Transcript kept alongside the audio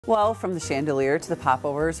Well, from the chandelier to the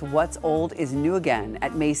popovers, what's old is new again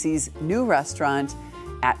at Macy's new restaurant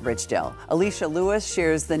at Ridgedale. Alicia Lewis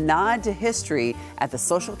shares the nod to history at the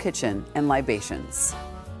Social Kitchen and Libations.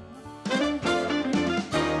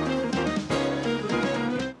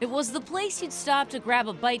 It was the place you'd stop to grab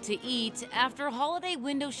a bite to eat after holiday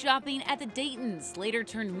window shopping at the Daytons, later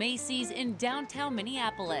turned Macy's in downtown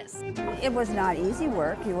Minneapolis. It was not easy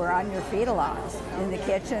work. You were on your feet a lot in the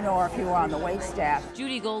kitchen or if you were on the wait staff.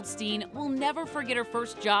 Judy Goldstein will never forget her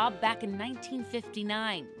first job back in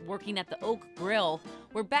 1959, working at the Oak Grill,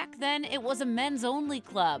 where back then it was a men's only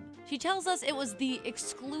club. She tells us it was the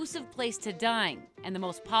exclusive place to dine and the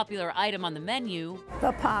most popular item on the menu,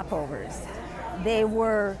 The popovers. They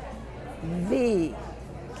were the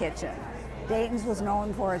kitchen. Dayton's was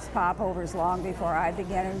known for its popovers long before I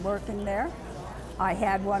began working there. I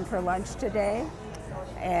had one for lunch today,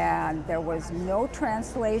 and there was no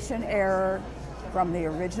translation error from the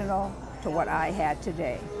original to what I had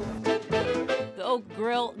today. The Oak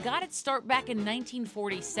Grill got its start back in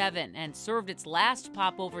 1947 and served its last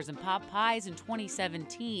popovers and pot pies in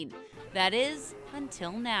 2017. That is,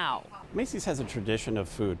 until now. Macy's has a tradition of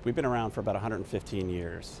food. We've been around for about 115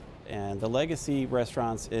 years. And the legacy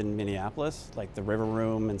restaurants in Minneapolis, like the River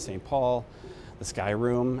Room in St. Paul, the Sky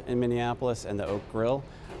Room in Minneapolis, and the Oak Grill,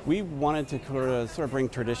 we wanted to sort of bring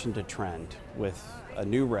tradition to trend with a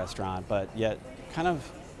new restaurant, but yet kind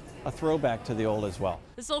of a throwback to the old as well.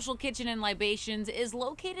 The Social Kitchen and Libations is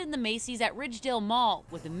located in the Macy's at Ridgedale Mall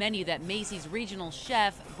with a menu that Macy's regional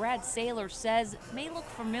chef Brad Saylor says may look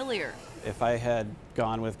familiar. If I had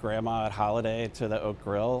gone with Grandma at holiday to the Oak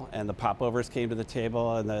Grill and the popovers came to the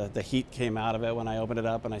table and the heat came out of it when I opened it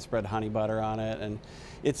up and I spread honey butter on it, and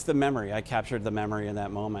it's the memory. I captured the memory in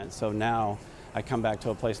that moment. So now I come back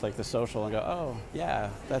to a place like the Social and go, oh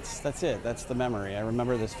yeah, that's it. That's the memory. I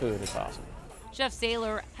remember this food. It's awesome. Chef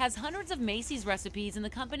Saylor has hundreds of Macy's recipes in the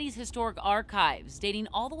company's historic archives, dating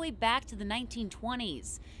all the way back to the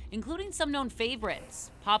 1920s, including some known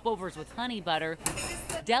favorites: popovers with honey butter,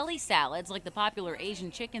 deli salads like the popular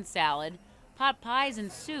Asian chicken salad, pot pies and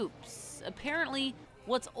soups. Apparently,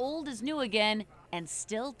 what's old is new again and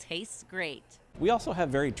still tastes great. We also have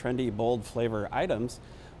very trendy, bold flavor items,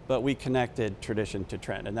 but we connected tradition to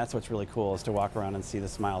trend, and that's what's really cool, is to walk around and see the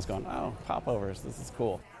smiles going, oh, popovers, this is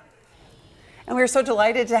cool. And we're so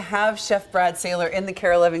delighted to have Chef Brad Saylor in the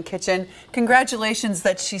KARE 11 kitchen. Congratulations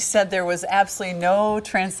that she said there was absolutely no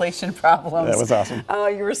translation problems. That was awesome. Oh,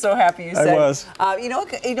 you were so happy, you said. I was. You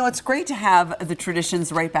know, it's great to have the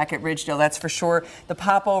traditions right back at Ridgedale, that's for sure. The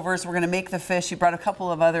popovers, we're going to make the fish. You brought a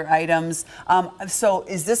couple of other items. So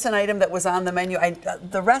is this an item that was on the menu?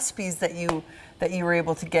 The recipes that you were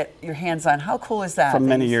able to get your hands on, how cool is that? From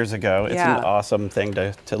many years ago. It's an awesome thing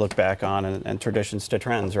to look back on, and traditions to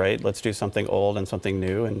trends, right? Let's do something old and something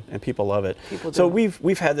new, and people love it. So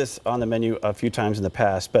we've had this on the menu a few times in the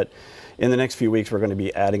past, but in the next few weeks we're going to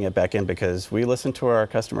be adding it back in because we listen to our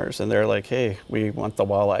customers and they're like, hey, we want the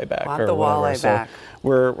walleye back. So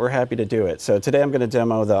we're happy to do it. So today I'm going to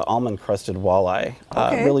demo the Almond Crusted Walleye.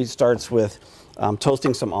 It really starts with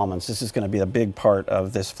toasting some almonds. This is going to be a big part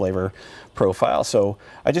of this flavor profile. So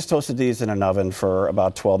I just toasted these in an oven for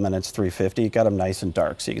about 12 minutes, 350. Got them nice and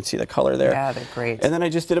dark so you can see the color there. Yeah, they're great. And then I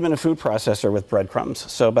just did them in a food processor with breadcrumbs.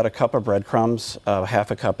 So about a cup of breadcrumbs,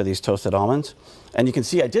 half a cup of these toasted almonds. And you can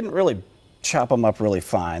see I didn't really chop them up really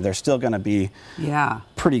fine. They're still going to be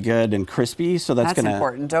pretty good and crispy. So that's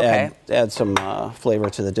going to add some flavor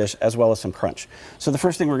to the dish as well as some crunch. So the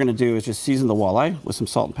first thing we're going to do is just season the walleye with some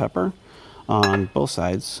salt and pepper on both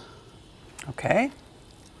sides. Okay.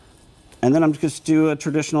 And then I'm just do a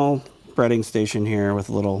traditional breading station here with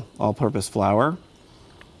a little all-purpose flour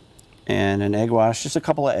and an egg wash, just a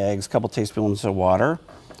couple of eggs, a couple tablespoons of water.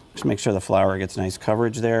 Just make sure the flour gets nice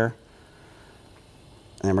coverage there.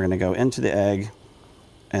 And then we're going to go into the egg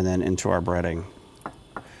and then into our breading.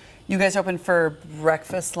 You guys open for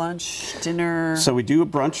breakfast, lunch, dinner? So we do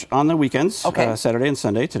brunch on the weekends, Saturday and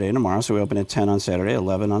Sunday, today and tomorrow. So we open at 10 on Saturday,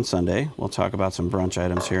 11 on Sunday. We'll talk about some brunch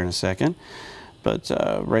items here in a second. But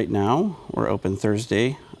right now, we're open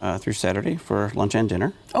Thursday through Saturday for lunch and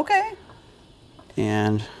dinner. Okay.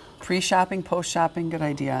 And pre-shopping, post-shopping, good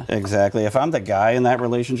idea. Exactly. If I'm the guy in that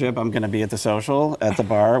relationship, I'm going to be at the Social, at the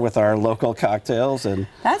bar with our local cocktails. And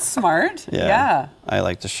that's smart. Yeah. I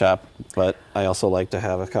like to shop, but I also like to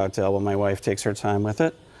have a cocktail when my wife takes her time with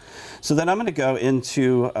it. So then I'm going to go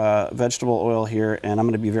into vegetable oil here, and I'm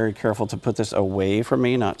going to be very careful to put this away from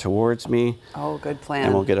me, not towards me. Oh, good plan.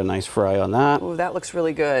 And we'll get a nice fry on that. Oh, that looks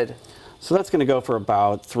really good. So that's going to go for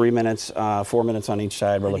about 3 minutes, 4 minutes on each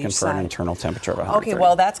side. We're looking for an internal temperature of 130. Okay,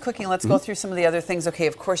 well, that's cooking. Let's go through some of the other things. Okay,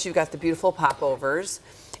 of course, you've got the beautiful popovers.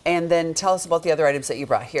 And then tell us about the other items that you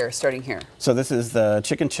brought here, starting here. So this is the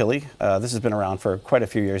chicken chili. This has been around for quite a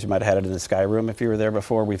few years. You might have had it in the Sky Room if you were there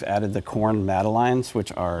before. We've added the corn madeleines,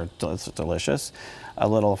 which are delicious. A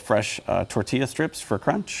little fresh tortilla strips for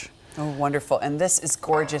crunch. Oh, wonderful. And this is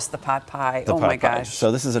gorgeous, the pot pie. Oh my gosh.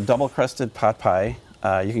 So this is a double crusted pot pie.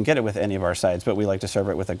 You can get it with any of our sides, but we like to serve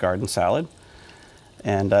it with a garden salad.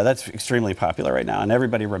 And that's extremely popular right now, and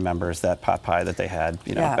everybody remembers that pot pie that they had, back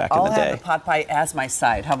in the day. I'll have the pot pie as my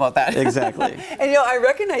side. How about that? Exactly. And I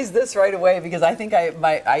recognize this right away because I think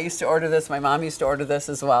I used to order this. My mom used to order this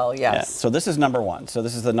as well. Yes. Yeah. So this is number one. So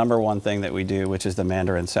this is the number one thing that we do, which is the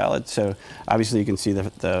mandarin salad. So obviously you can see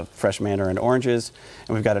the fresh mandarin oranges,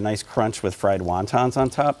 and we've got a nice crunch with fried wontons on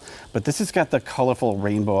top. But this has got the colorful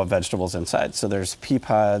rainbow of vegetables inside. So there's pea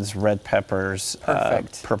pods, red peppers,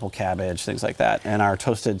 purple cabbage, things like that, and our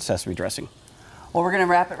toasted sesame dressing. Well, we're going to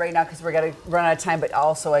wrap it right now because we're going to run out of time. But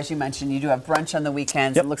also, as you mentioned, you do have brunch on the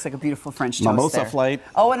weekends. Yep. It looks like a beautiful French toast mimosa there. flight.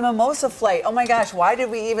 Oh, and a mimosa flight. Oh my gosh, why did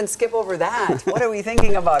we even skip over that? What are we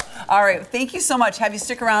thinking about? All right, thank you so much. Have you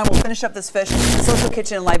stick around. We'll finish up this fish. Social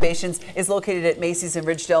Kitchen Libations is located at Macy's in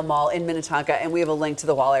Ridgedale Mall in Minnetonka, and we have a link to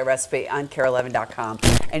the walleye recipe on KARE11.com.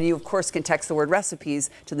 And you, of course, can text the word recipes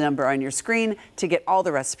to the number on your screen to get all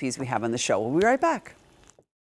the recipes we have on the show. We'll be right back.